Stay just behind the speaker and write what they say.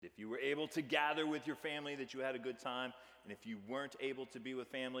If you were able to gather with your family, that you had a good time. And if you weren't able to be with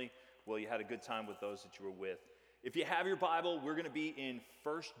family, well, you had a good time with those that you were with. If you have your Bible, we're going to be in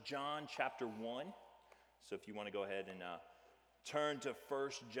 1 John chapter 1. So if you want to go ahead and turn to 1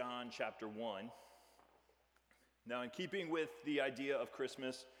 John chapter 1. Now, in keeping with the idea of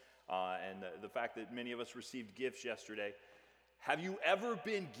Christmas and the fact that many of us received gifts yesterday, have you ever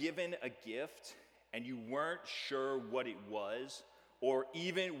been given a gift and you weren't sure what it was or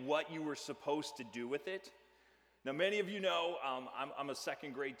even what you were supposed to do with it? Now, many of you know I'm a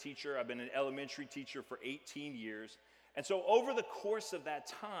second grade teacher. I've been an elementary teacher for 18 years. And so over the course of that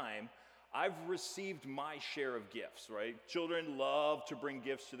time, I've received my share of gifts, right? Children love to bring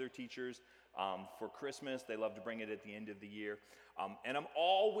gifts to their teachers for Christmas. They love to bring it at the end of the year. And I'm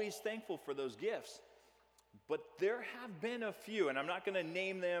always thankful for those gifts. But there have been a few, and I'm not going to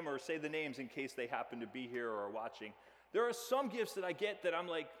name them or say the names in case they happen to be here or are watching. There are some gifts that I get that I'm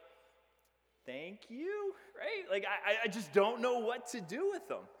like, thank you, right? Like, I just don't know what to do with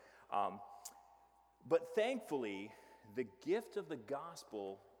them. But thankfully, the gift of the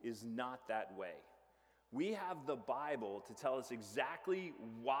gospel is not that way. We have the Bible to tell us exactly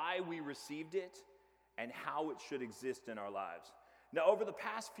why we received it and how it should exist in our lives. Now, over the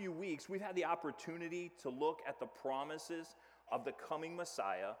past few weeks, we've had the opportunity to look at the promises of the coming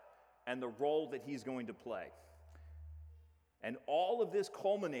Messiah and the role that he's going to play. And all of this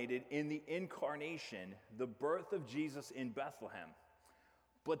culminated in the incarnation, the birth of Jesus in Bethlehem.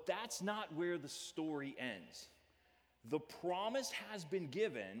 But that's not where the story ends. The promise has been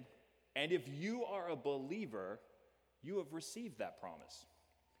given, and if you are a believer, you have received that promise.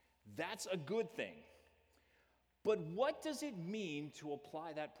 That's a good thing. But what does it mean to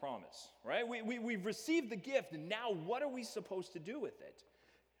apply that promise, right? We've received the gift, and now what are we supposed to do with it?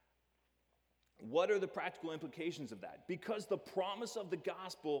 What are the practical implications of that? Because the promise of the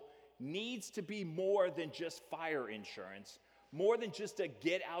gospel needs to be more than just fire insurance, more than just a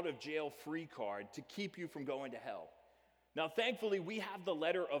get-out-of-jail-free card to keep you from going to hell. Now, thankfully, we have the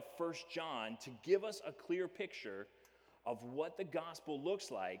letter of 1 John to give us a clear picture of what the gospel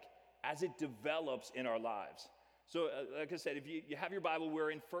looks like as it develops in our lives. So, like I said, if you have your Bible,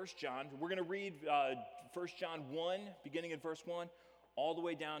 we're in 1 John. We're going to read 1 John 1, beginning in verse 1, all the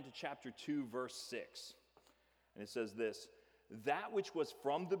way down to chapter 2, verse 6. And it says this, "That which was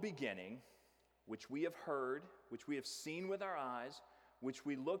from the beginning, which we have heard, which we have seen with our eyes, which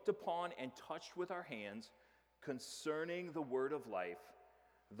we looked upon and touched with our hands, concerning the word of life,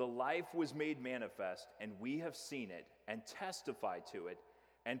 the life was made manifest, and we have seen it, and testified to it,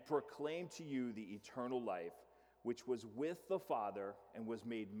 and proclaimed to you the eternal life, which was with the Father and was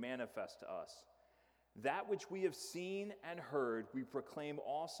made manifest to us. That which we have seen and heard, we proclaim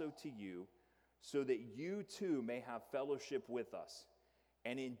also to you, so that you too may have fellowship with us.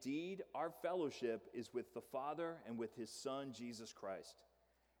 And indeed, our fellowship is with the Father and with his Son, Jesus Christ.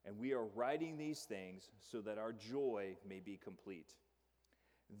 And we are writing these things so that our joy may be complete.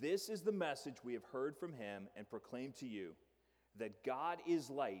 This is the message we have heard from him and proclaimed to you, that God is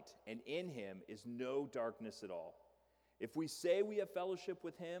light, and in him is no darkness at all. If we say we have fellowship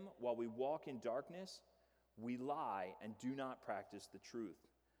with him while we walk in darkness, we lie and do not practice the truth.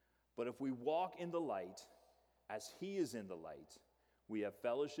 But if we walk in the light, as he is in the light, we have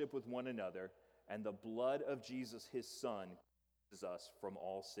fellowship with one another, and the blood of Jesus, his Son, cleanses us from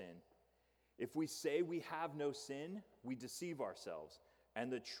all sin. If we say we have no sin, we deceive ourselves,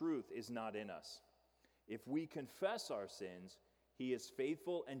 and the truth is not in us. If we confess our sins, he is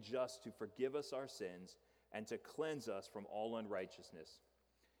faithful and just to forgive us our sins and to cleanse us from all unrighteousness.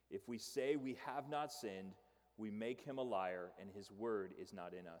 If we say we have not sinned, we make him a liar, and his word is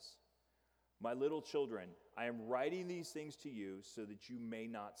not in us. My little children, I am writing these things to you so that you may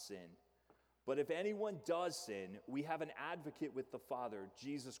not sin. But if anyone does sin, we have an advocate with the Father,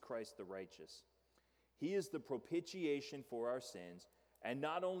 Jesus Christ the righteous. He is the propitiation for our sins, and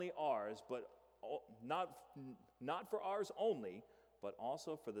not only ours, but not for ours only, but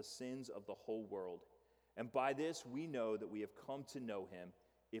also for the sins of the whole world. And by this we know that we have come to know him,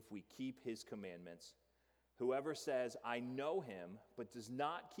 if we keep his commandments. Whoever says, I know him, but does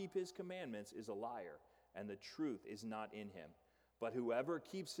not keep his commandments is a liar, and the truth is not in him. But whoever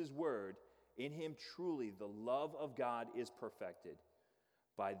keeps his word, in him truly the love of God is perfected.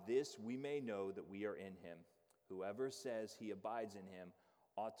 By this we may know that we are in him. Whoever says he abides in him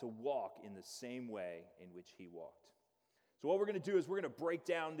ought to walk in the same way in which he walked. So what we're going to do is we're going to break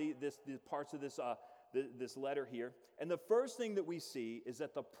down the parts of this letter here. And the first thing that we see is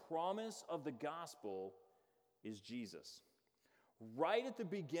that the promise of the gospel is Jesus. Right at the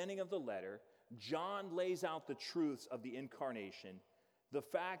beginning of the letter, John lays out the truths of the incarnation, the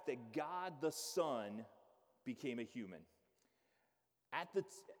fact that God the Son became a human. At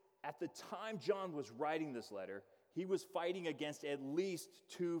the time John was writing this letter, he was fighting against at least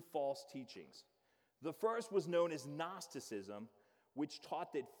two false teachings. The first was known as Gnosticism, which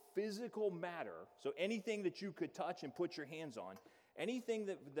taught that physical matter, so anything that you could touch and put your hands on, anything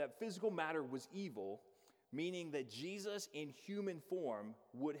that physical matter was evil, meaning that Jesus in human form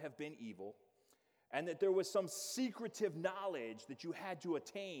would have been evil, and that there was some secretive knowledge that you had to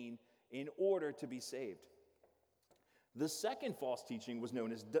attain in order to be saved. The second false teaching was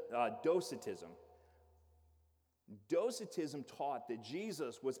known as Docetism. Docetism taught that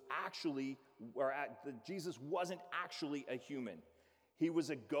Jesus wasn't actually a human. He was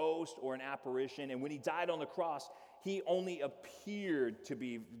a ghost or an apparition, and when he died on the cross, he only appeared to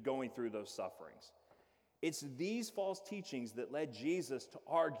be going through those sufferings. It's these false teachings that led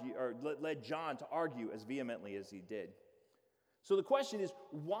John to argue as vehemently as he did. So the question is,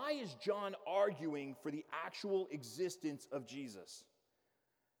 why is John arguing for the actual existence of Jesus?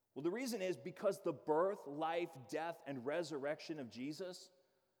 Well, the reason is because the birth, life, death, and resurrection of Jesus,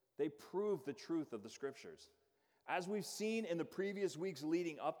 they prove the truth of the Scriptures. As we've seen in the previous weeks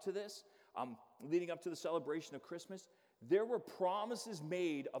leading up to this, leading up to the celebration of Christmas, there were promises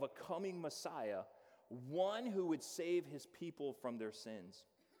made of a coming Messiah, one who would save his people from their sins.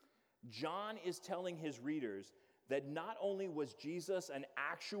 John is telling his readers that not only was Jesus an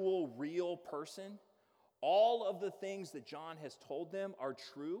actual, real person, all of the things that John has told them are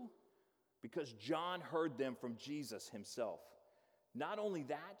true because John heard them from Jesus himself. Not only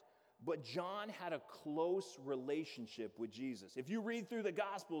that, but John had a close relationship with Jesus. If you read through the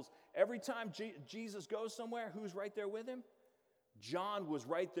Gospels, every time Jesus goes somewhere, who's right there with him? John was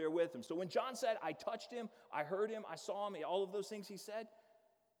right there with him. So when John said, I touched him, I heard him, I saw him, all of those things he said,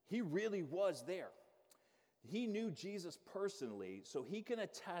 he really was there. He knew Jesus personally, so he can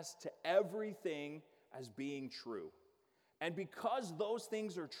attest to everything as being true. And because those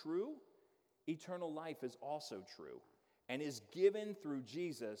things are true, eternal life is also true and is given through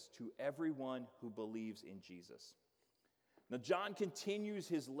Jesus to everyone who believes in Jesus. Now, John continues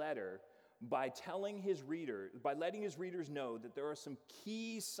his letter by letting his readers know that there are some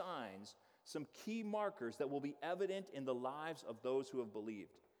key signs, some key markers that will be evident in the lives of those who have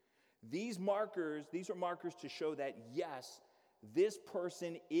believed. These are markers to show that, yes, this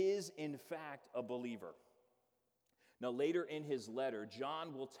person is in fact a believer. Now, later in his letter,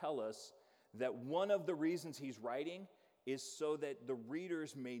 John will tell us that one of the reasons he's writing is so that the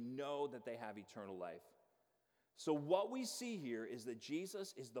readers may know that they have eternal life. So what we see here is that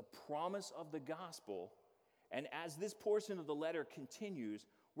Jesus is the promise of the gospel, and as this portion of the letter continues,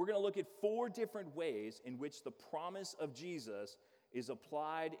 we're going to look at 4 different ways in which the promise of Jesus is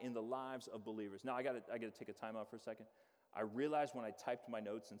applied in the lives of believers. Now, I got to take a time out for a second. I realized when I typed my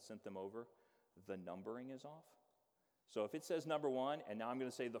notes and sent them over, the numbering is off. So if it says number 1, and now I'm going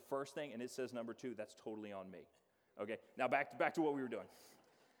to say the first thing, and it says number 2, that's totally on me. Okay, now back to what we were doing.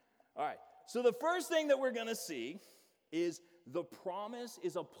 All right, so the first thing that we're going to see is the promise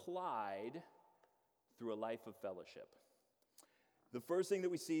is applied through a life of fellowship. The first thing that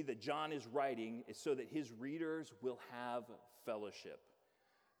we see that John is writing is so that his readers will have fellowship.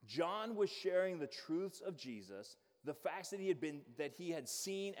 John was sharing the truths of Jesus, the facts that he had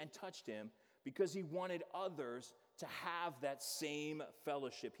seen and touched him, because he wanted others to have that same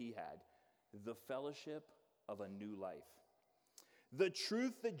fellowship he had, the fellowship of a new life. The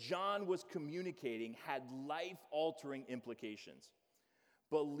truth that John was communicating had life-altering implications.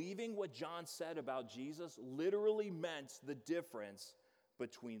 Believing what John said about Jesus literally meant the difference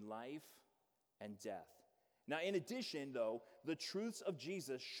between life and death. Now, in addition, though, the truths of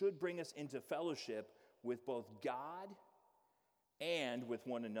Jesus should bring us into fellowship with both God and with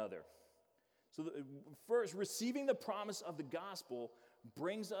one another. So first, receiving the promise of the gospel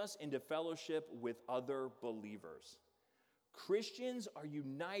brings us into fellowship with other believers. Christians are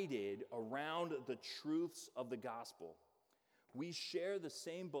united around the truths of the gospel. We share the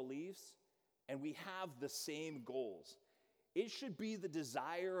same beliefs and we have the same goals. It should be the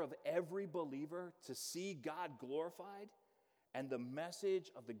desire of every believer to see God glorified and the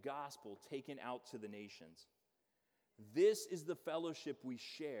message of the gospel taken out to the nations. This is the fellowship we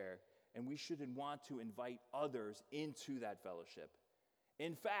share, and we should want to invite others into that fellowship.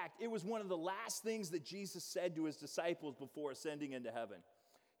 In fact, it was one of the last things that Jesus said to his disciples before ascending into heaven.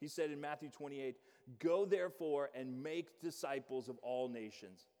 He said in Matthew 28, "Go therefore and make disciples of all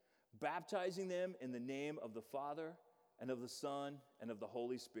nations, baptizing them in the name of the Father and of the Son and of the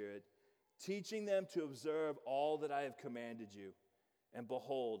Holy Spirit, teaching them to observe all that I have commanded you. And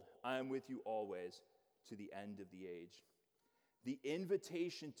behold, I am with you always to the end of the age." The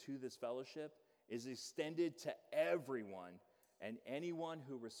invitation to this fellowship is extended to everyone, and anyone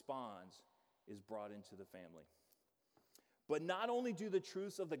who responds is brought into the family. But not only do the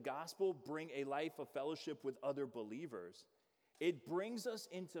truths of the gospel bring a life of fellowship with other believers, it brings us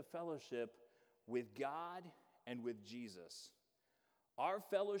into fellowship with God and with Jesus. Our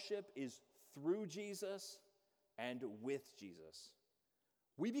fellowship is through Jesus and with Jesus.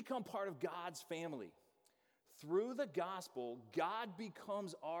 We become part of God's family. Through the gospel, God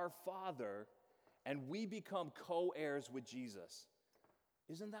becomes our Father, and we become co-heirs with Jesus.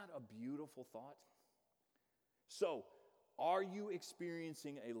 Isn't that a beautiful thought? So, are you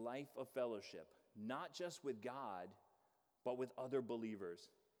experiencing a life of fellowship, not just with God, but with other believers?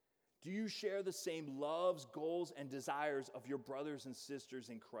 Do you share the same loves, goals, and desires of your brothers and sisters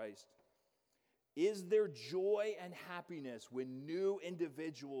in Christ? Is there joy and happiness when new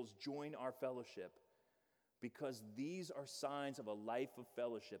individuals join our fellowship? Because these are signs of a life of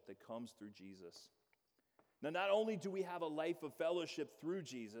fellowship that comes through Jesus. Now, not only do we have a life of fellowship through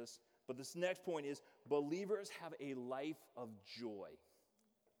Jesus, but this next point is believers have a life of joy.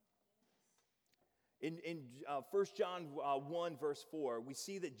 In 1 John 1, verse 4, we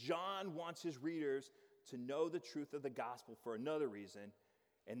see that John wants his readers to know the truth of the gospel for another reason,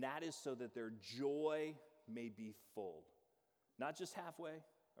 and that is so that their joy may be full. Not just halfway,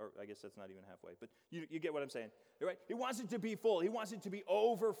 or I guess that's not even halfway, but you get what I'm saying, right? He wants it to be full. He wants it to be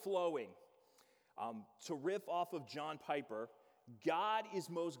overflowing. To riff off of John Piper, God is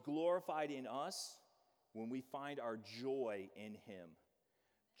most glorified in us when we find our joy in him.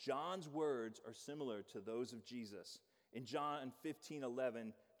 John's words are similar to those of Jesus. In John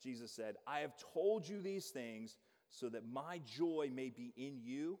 15:11, Jesus said, I have told you these things so that my joy may be in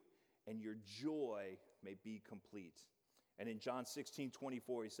you and your joy may be complete. And in John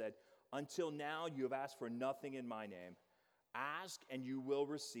 16:24, he said, until now you have asked for nothing in my name. Ask and you will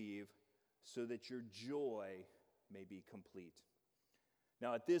receive so that your joy may be complete.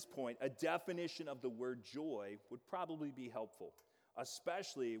 Now at this point, a definition of the word joy would probably be helpful,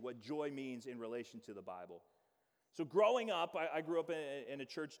 especially what joy means in relation to the Bible. So growing up, I grew up in a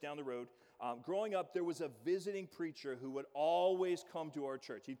church down the road. Growing up, there was a visiting preacher who would always come to our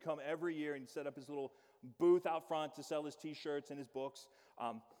church. He'd come every year and set up his little booth out front to sell his t-shirts and his books.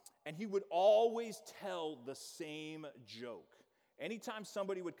 And he would always tell the same joke. Anytime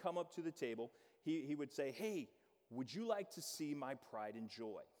somebody would come up to the table, he would say, hey, would you like to see my pride and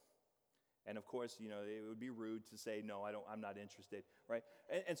joy? And of course, it would be rude to say, no, I'm not interested, right?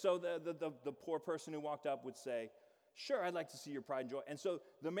 And so the poor person who walked up would say, sure, I'd like to see your pride and joy. And so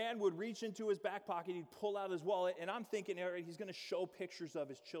the man would reach into his back pocket, he'd pull out his wallet, and I'm thinking, all right, he's going to show pictures of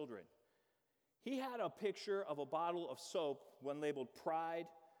his children. He had a picture of a bottle of soap, one labeled pride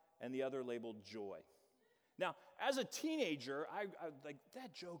and the other labeled joy. Now, as a teenager, I like,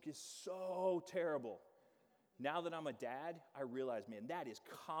 that joke is so terrible. Now that I'm a dad, I realize, man, that is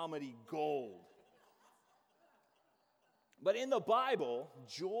comedy gold. But in the Bible,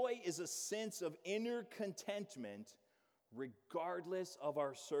 joy is a sense of inner contentment regardless of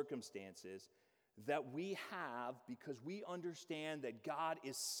our circumstances that we have because we understand that God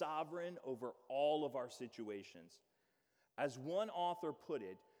is sovereign over all of our situations. As one author put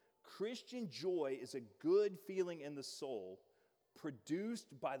it, Christian joy is a good feeling in the soul produced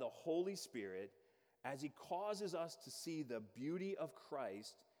by the Holy Spirit as he causes us to see the beauty of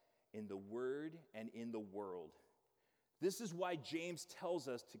Christ in the Word and in the world. This is why James tells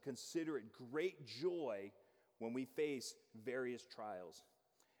us to consider it great joy when we face various trials.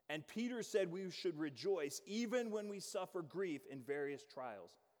 And Peter said we should rejoice even when we suffer grief in various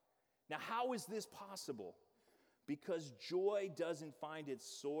trials. Now, how is this possible? Because joy doesn't find its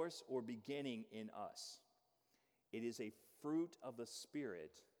source or beginning in us. It is a fruit of the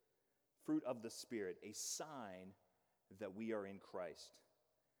Spirit, a sign that we are in Christ.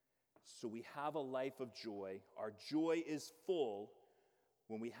 So we have a life of joy. Our joy is full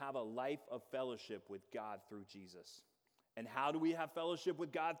when we have a life of fellowship with God through Jesus. And how do we have fellowship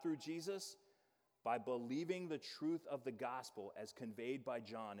with God through Jesus? By believing the truth of the gospel as conveyed by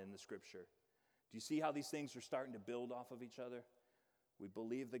John in the scripture. Do you see how these things are starting to build off of each other? We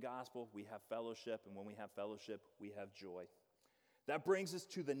believe the gospel, we have fellowship, and when we have fellowship, we have joy. That brings us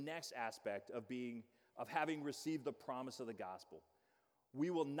to the next aspect of having received the promise of the gospel.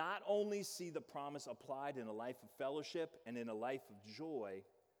 We will not only see the promise applied in a life of fellowship and in a life of joy,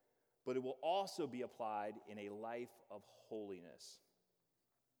 but it will also be applied in a life of holiness.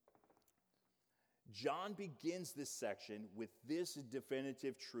 John begins this section with this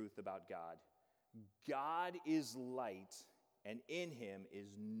definitive truth about God. God is light, and in him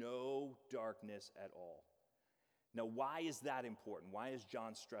is no darkness at all. Now, why is that important? Why is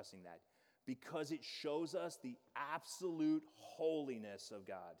John stressing that? Because it shows us the absolute holiness of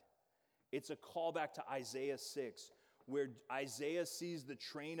God. It's a callback to Isaiah 6, where Isaiah sees the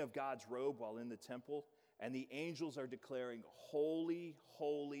train of God's robe while in the temple, and the angels are declaring, "Holy,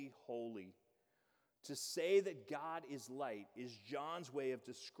 holy, holy." To say that God is light is John's way of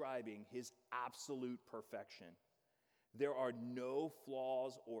describing his absolute perfection. There are no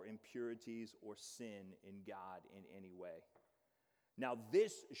flaws or impurities or sin in God in any way. Now,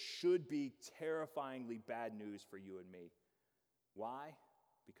 this should be terrifyingly bad news for you and me. Why?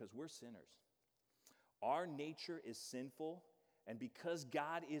 Because we're sinners. Our nature is sinful, and because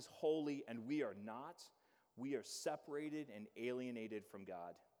God is holy and we are not, we are separated and alienated from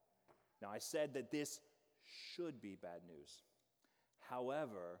God. Now, I said that this should be bad news.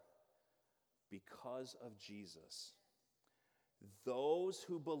 However, because of Jesus, those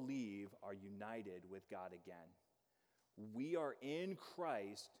who believe are united with God again. We are in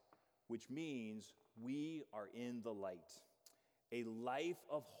Christ, which means we are in the light. A life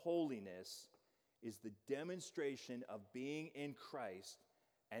of holiness is the demonstration of being in Christ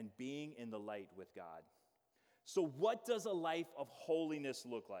and being in the light with God. So, what does a life of holiness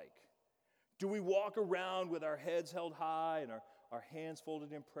look like? Do we walk around with our heads held high and our hands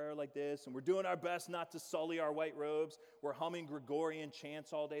folded in prayer like this, and we're doing our best not to sully our white robes? We're humming Gregorian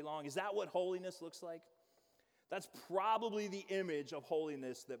chants all day long. Is that what holiness looks like? That's probably the image of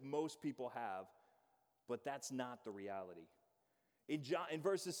holiness that most people have, but that's not the reality. In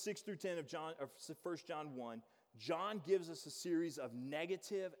verses 6 through 10 of 1 John 1, John gives us a series of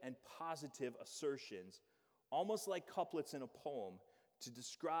negative and positive assertions, almost like couplets in a poem, to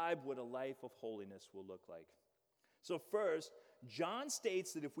describe what a life of holiness will look like. So first, John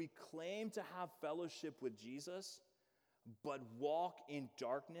states that if we claim to have fellowship with Jesus, but walk in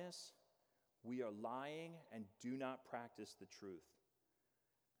darkness, we are lying and do not practice the truth.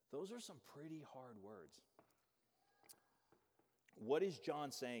 Those are some pretty hard words. What is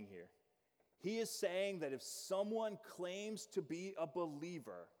John saying here? He is saying that if someone claims to be a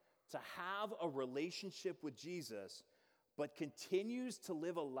believer, to have a relationship with Jesus, but continues to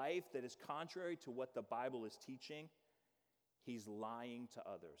live a life that is contrary to what the Bible is teaching, he's lying to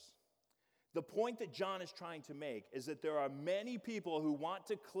others. The point that John is trying to make is that there are many people who want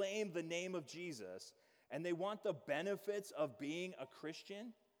to claim the name of Jesus, and they want the benefits of being a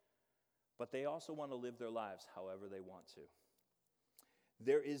Christian, but they also want to live their lives however they want to.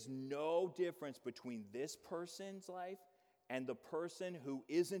 There is no difference between this person's life and the person who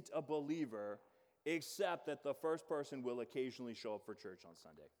isn't a believer, except that the first person will occasionally show up for church on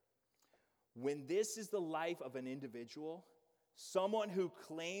Sunday. When this is the life of an individual, someone who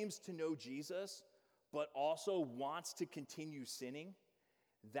claims to know Jesus, but also wants to continue sinning,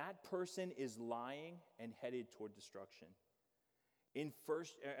 that person is lying and headed toward destruction. In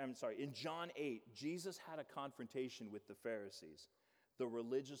John 8, Jesus had a confrontation with the Pharisees, the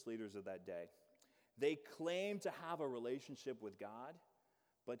religious leaders of that day. They claimed to have a relationship with God,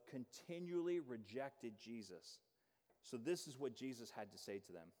 but continually rejected Jesus. So this is what Jesus had to say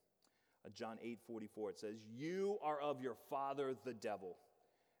to them. John 8:44, it says, "You are of your father the devil,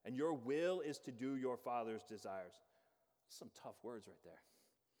 and your will is to do your father's desires." Some tough words right there.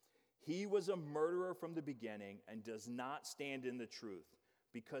 "He was a murderer from the beginning and does not stand in the truth,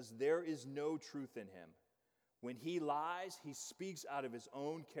 because there is no truth in him. When he lies, he speaks out of his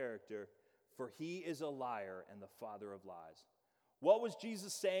own character, for he is a liar and the father of lies." What was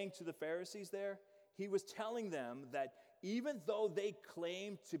Jesus saying to the Pharisees there? He was telling them that even though they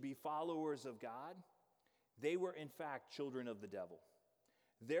claimed to be followers of God, they were in fact children of the devil.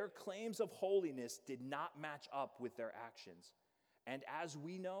 Their claims of holiness did not match up with their actions. And as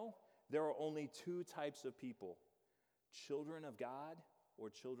we know, there are only two types of people: children of God or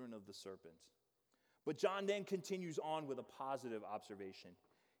children of the serpent. But John then continues on with a positive observation.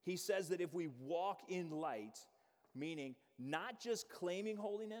 He says that if we walk in light, meaning not just claiming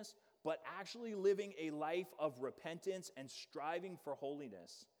holiness, but actually living a life of repentance and striving for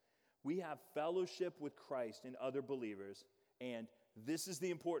holiness, we have fellowship with Christ and other believers, and this is the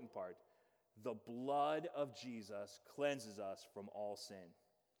important part: the blood of Jesus cleanses us from all sin.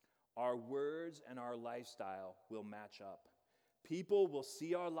 Our words and our lifestyle will match up. People will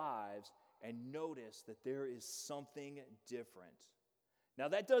see our lives and notice that there is something different. Now,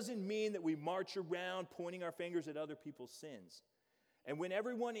 that doesn't mean that we march around pointing our fingers at other people's sins. And when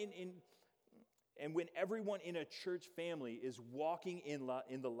everyone in a church family is walking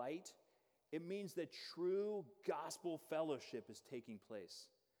in the light, it means that true gospel fellowship is taking place.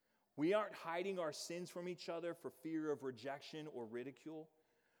 We aren't hiding our sins from each other for fear of rejection or ridicule.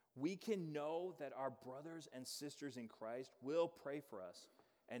 we can know that our brothers and sisters in Christ will pray for us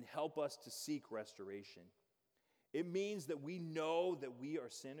and help us to seek restoration. It means that we know that we are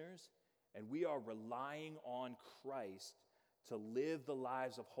sinners and we are relying on Christ to live the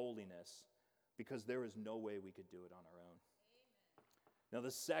lives of holiness because there is no way we could do it on our own. Now,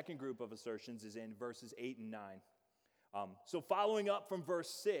 the second group of assertions is in verses 8 and 9. So following up from verse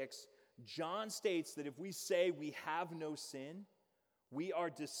 6, John states that if we say we have no sin, we are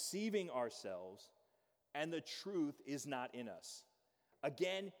deceiving ourselves and the truth is not in us.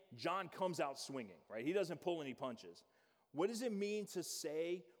 Again, John comes out swinging, right? He doesn't pull any punches. What does it mean to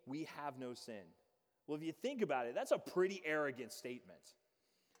say we have no sin? Well, if you think about it, that's a pretty arrogant statement,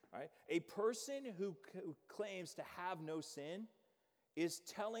 right? A person who claims to have no sin is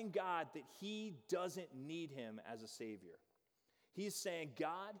telling God that he doesn't need him as a savior. He's saying,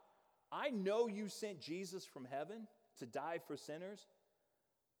 God, I know you sent Jesus from heaven to die for sinners,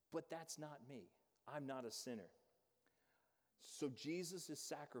 but that's not me. I'm not a sinner. So Jesus'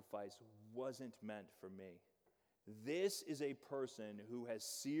 sacrifice wasn't meant for me. This is a person who has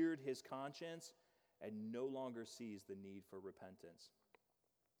seared his conscience and no longer sees the need for repentance.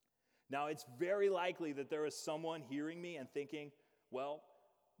 Now, it's very likely that there is someone hearing me and thinking, well,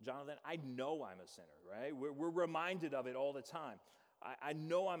 Jonathan, I know I'm a sinner, right? We're reminded of it all the time. I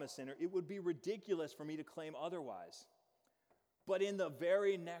know I'm a sinner. It would be ridiculous for me to claim otherwise. But in the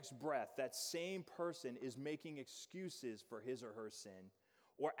very next breath, that same person is making excuses for his or her sin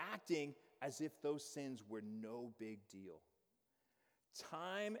or acting as if those sins were no big deal.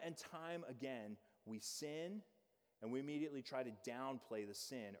 Time and time again, we sin and we immediately try to downplay the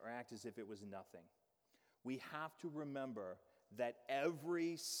sin or act as if it was nothing. We have to remember that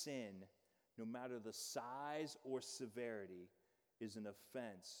every sin, no matter the size or severity, is an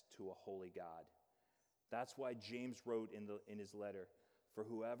offense to a holy God. That's why James wrote in his letter, "For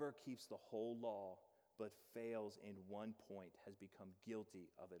whoever keeps the whole law but fails in one point has become guilty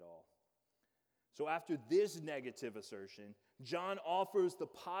of it all." So after this negative assertion, John offers the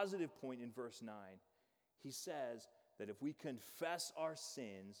positive point in verse 9. He says that if we confess our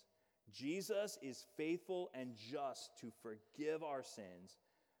sins, Jesus is faithful and just to forgive our sins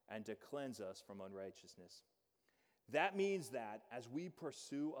and to cleanse us from unrighteousness. That means that as we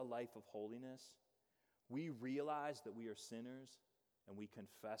pursue a life of holiness, we realize that we are sinners and we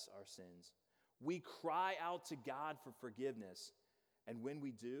confess our sins. We cry out to God for forgiveness, and when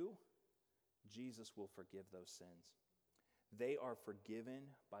we do, Jesus will forgive those sins. They are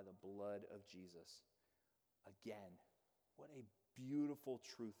forgiven by the blood of Jesus. Again, what a beautiful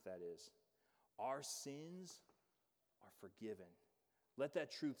truth that is. Our sins are forgiven. Let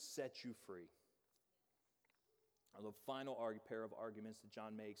that truth set you free. The final pair of arguments that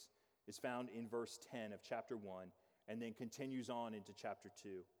John makes is found in verse 10 of chapter 1 and then continues on into chapter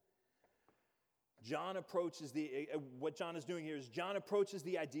 2. What John is doing here is John approaches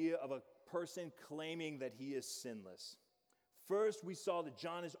the idea of a person claiming that he is sinless. First, we saw that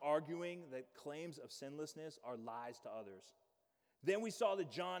John is arguing that claims of sinlessness are lies to others. Then we saw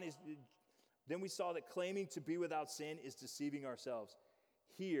that claiming to be without sin is deceiving ourselves.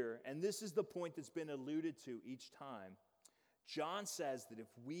 Here, and this is the point that's been alluded to each time, John says that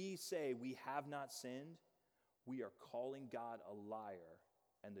if we say we have not sinned, we are calling God a liar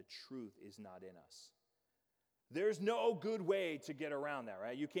and the truth is not in us. There's no good way to get around that,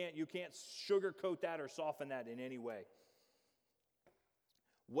 right? You can't sugarcoat that or soften that in any way.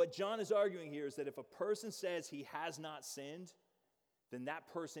 What John is arguing here is that if a person says he has not sinned, then that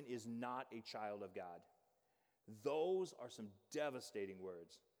person is not a child of God. Those are some devastating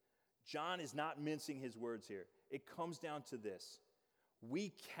words. John is not mincing his words here. It comes down to this. We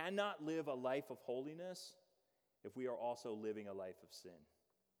cannot live a life of holiness if we are also living a life of sin.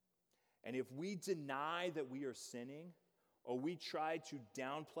 And if we deny that we are sinning, or we try to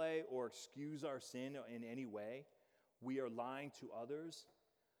downplay or excuse our sin in any way, we are lying to others,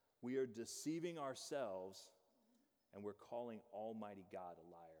 we are deceiving ourselves, and we're calling Almighty God a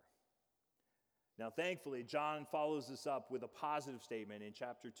liar. Now, thankfully, John follows this up with a positive statement in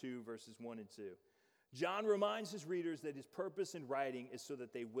chapter 2, verses 1 and 2. John reminds his readers that his purpose in writing is so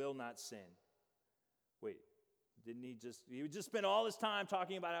that they will not sin. Wait, he just spent all his time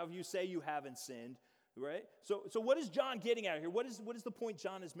talking about how you say you haven't sinned, right? So what is John getting at here? What is the point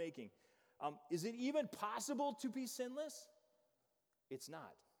John is making? Is it even possible to be sinless? It's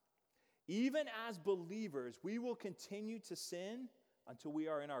not. Even as believers, we will continue to sin until we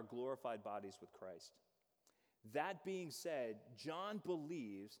are in our glorified bodies with Christ. That being said, John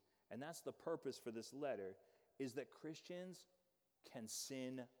believes, and that's the purpose for this letter, is that Christians can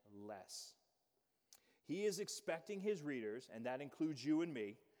sin less. He is expecting his readers, and that includes you and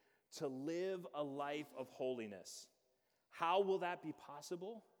me, to live a life of holiness. How will that be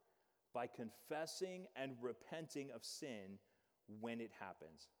possible? By confessing and repenting of sin when it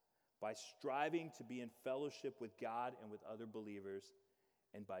happens, by striving to be in fellowship with God and with other believers,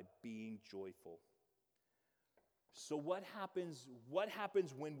 and by being joyful. So what happens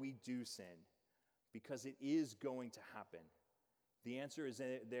when we do sin? Because it is going to happen. The answer is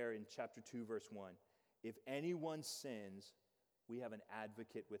there in chapter 2, verse 1. If anyone sins, we have an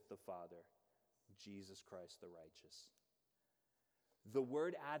advocate with the Father, Jesus Christ the righteous. The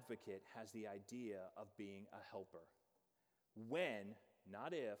word advocate has the idea of being a helper. When,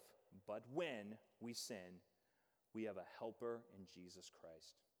 not if, but when we sin, we have a helper in Jesus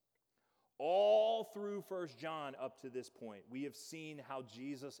Christ. All through 1 John up to this point, we have seen how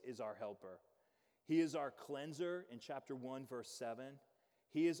Jesus is our helper. He is our cleanser in chapter 1, verse 7.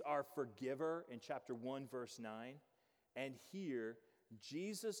 He is our forgiver in chapter 1, verse 9. And here,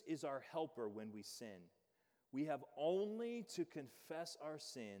 Jesus is our helper when we sin. We have only to confess our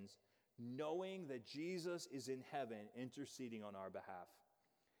sins, knowing that Jesus is in heaven interceding on our behalf.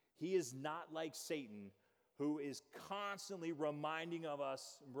 He is not like Satan, who is constantly reminding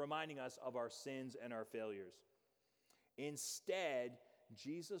us of our sins and our failures. Instead,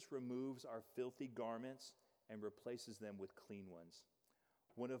 Jesus removes our filthy garments and replaces them with clean ones.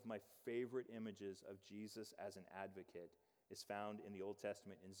 One of my favorite images of Jesus as an advocate is found in the Old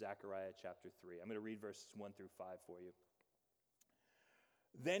Testament in Zechariah chapter 3. I'm going to read verses 1 through 5 for you.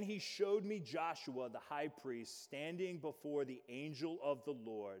 Then he showed me Joshua, the high priest, standing before the angel of the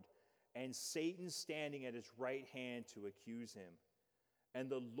Lord, and Satan standing at his right hand to accuse him. And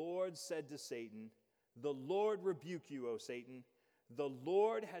the Lord said to Satan, "The Lord rebuke you, O Satan. The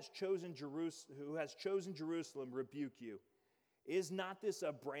Lord who has chosen Jerusalem rebuke you. Is not this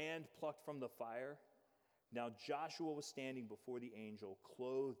a brand plucked from the fire?" Now Joshua was standing before the angel,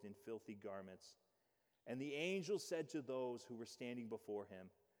 clothed in filthy garments. And the angel said to those who were standing before him,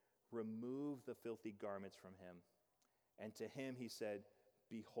 "Remove the filthy garments from him." And to him he said,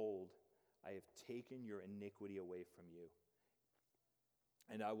 "Behold, I have taken your iniquity away from you,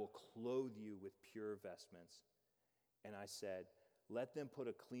 and I will clothe you with pure vestments." And I said, "Let them put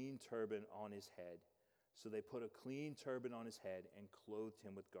a clean turban on his head." So they put a clean turban on his head and clothed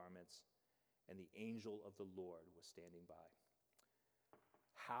him with garments. And the angel of the Lord was standing by.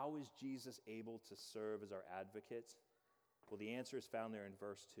 How is Jesus able to serve as our advocate? Well, the answer is found there in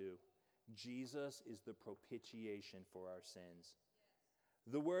verse 2. Jesus is the propitiation for our sins.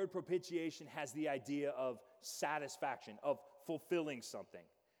 The word propitiation has the idea of satisfaction, of fulfilling something.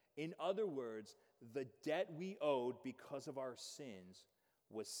 In other words, the debt we owed because of our sins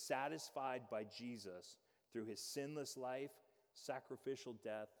was satisfied by Jesus through his sinless life, sacrificial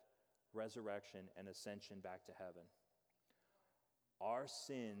death, resurrection, and ascension back to heaven. Our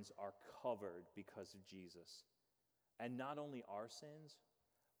sins are covered because of Jesus. And not only our sins,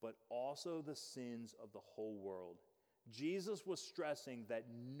 but also the sins of the whole world. Jesus was stressing that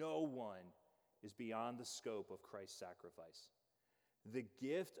no one is beyond the scope of Christ's sacrifice. The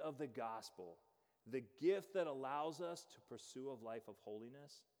gift of the gospel, the gift that allows us to pursue a life of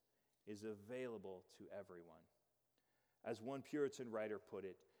holiness, is available to everyone. As one Puritan writer put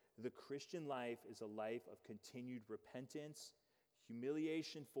it, the Christian life is a life of continued repentance,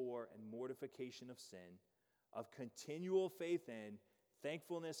 humiliation for, and mortification of sin, of continual faith in,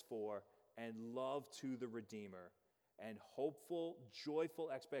 thankfulness for, and love to the Redeemer, and hopeful, joyful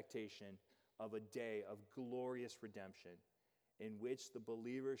expectation of a day of glorious redemption, in which the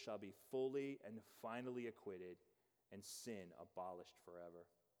believer shall be fully and finally acquitted, and sin abolished forever.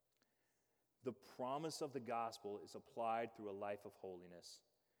 The promise of the gospel is applied through a life of holiness.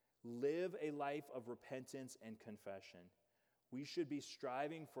 Live a life of repentance and confession. We should be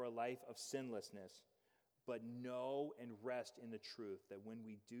striving for a life of sinlessness, but know and rest in the truth that when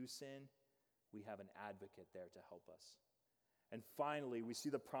we do sin, we have an advocate there to help us. And finally, we see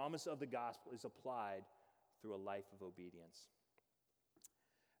the promise of the gospel is applied through a life of obedience.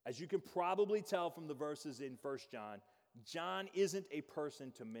 As you can probably tell from the verses in 1 John, John isn't a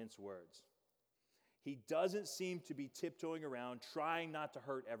person to mince words. He doesn't seem to be tiptoeing around, trying not to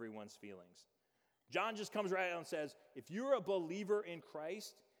hurt everyone's feelings. John just comes right out and says, if you're a believer in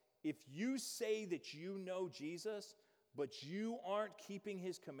Christ, if you say that you know Jesus, but you aren't keeping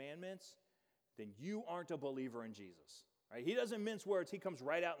his commandments, then you aren't a believer in Jesus. Right? He doesn't mince words. He comes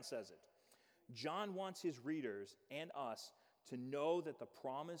right out and says it. John wants his readers and us to know that the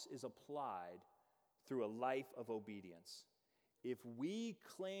promise is applied through a life of obedience. If we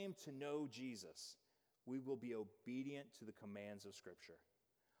claim to know Jesus, we will be obedient to the commands of Scripture.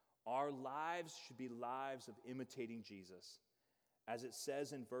 Our lives should be lives of imitating Jesus. As it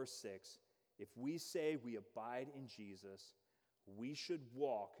says in verse 6, if we say we abide in Jesus, we should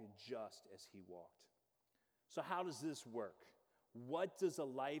walk just as he walked. So how does this work? What does a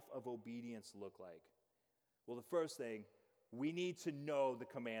life of obedience look like? Well, the first thing, we need to know the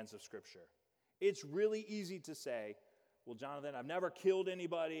commands of Scripture. It's really easy to say, well, Jonathan, I've never killed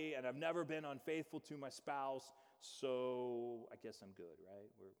anybody and I've never been unfaithful to my spouse, so I guess I'm good, right?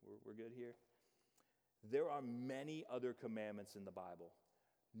 We're good here. There are many other commandments in the Bible.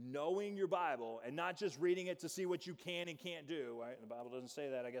 Knowing your Bible and not just reading it to see what you can and can't do, right? The Bible doesn't say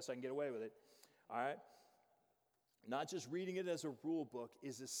that. I guess I can get away with it, all right? Not just reading it as a rule book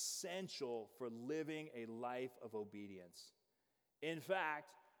is essential for living a life of obedience. In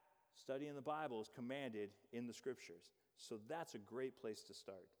fact, studying the Bible is commanded in the Scriptures. So that's a great place to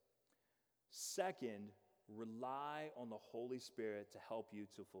start. Second, rely on the Holy Spirit to help you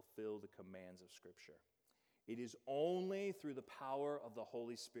to fulfill the commands of Scripture. It is only through the power of the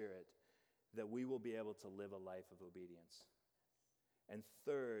Holy Spirit that we will be able to live a life of obedience. And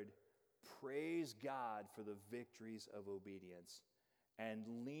third, praise God for the victories of obedience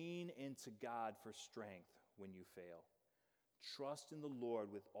and lean into God for strength when you fail. Trust in the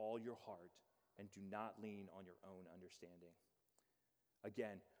Lord with all your heart and do not lean on your own understanding.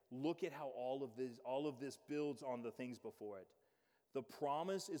 Again, look at how all of this builds on the things before it. The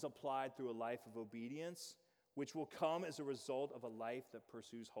promise is applied through a life of obedience, which will come as a result of a life that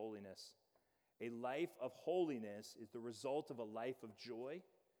pursues holiness. A life of holiness is the result of a life of joy,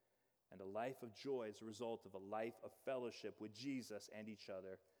 and a life of joy is the result of a life of fellowship with Jesus and each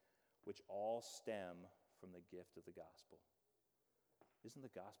other, which all stem from the gift of the gospel. Isn't the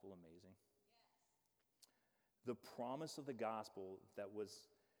gospel amazing? Yes. The promise of the gospel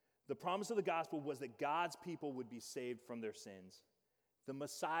was that God's people would be saved from their sins. The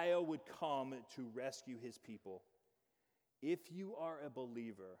Messiah would come to rescue his people. If you are a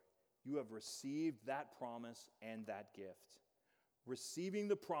believer, you have received that promise and that gift. Receiving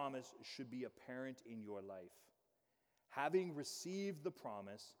the promise should be apparent in your life. Having received the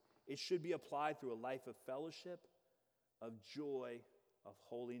promise, it should be applied through a life of fellowship, of joy, of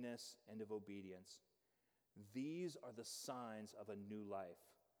holiness, and of obedience. These are the signs of a new life.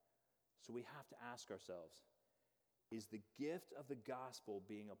 So we have to ask ourselves, is the gift of the gospel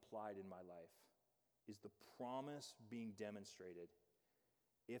being applied in my life? Is the promise being demonstrated?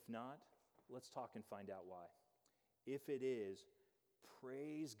 If not, let's talk and find out why. If it is,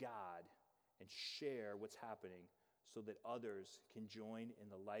 praise God and share what's happening so that others can join in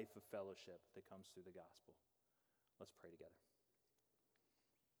the life of fellowship that comes through the gospel. Let's pray together.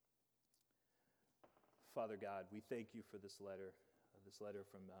 Father God, we thank you for this letter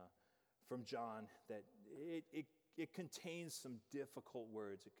from John, that it contains some difficult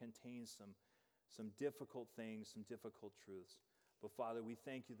words. It contains some difficult things, some difficult truths. But Father, we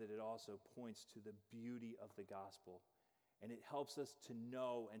thank you that it also points to the beauty of the gospel. And it helps us to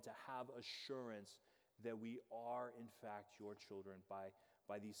know and to have assurance that we are, in fact, your children by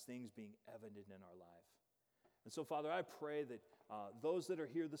these things being evident in our life. And so, Father, I pray that those that are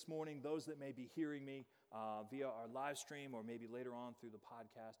here this morning, those that may be hearing me via our live stream or maybe later on through the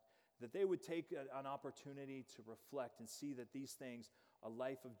podcast, that they would take an opportunity to reflect and see that these things, a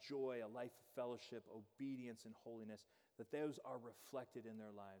life of joy, a life of fellowship, obedience, and holiness, that those are reflected in their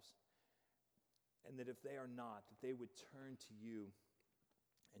lives. And that if they are not, that they would turn to you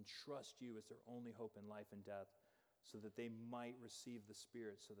and trust you as their only hope in life and death, so that they might receive the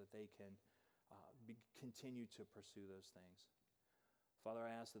Spirit, so that they can continue to pursue those things. Father,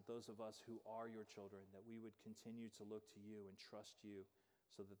 I ask that those of us who are your children, that we would continue to look to you and trust you,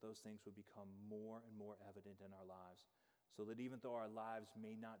 so that those things would become more and more evident in our lives, so that even though our lives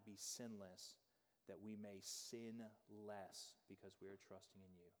may not be sinless, that we may sin less because we are trusting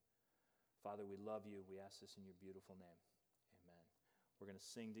in you. Father, we love you. We ask this in your beautiful name. Amen. We're going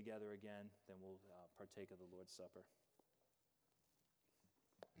to sing together again, then we'll partake of the Lord's Supper.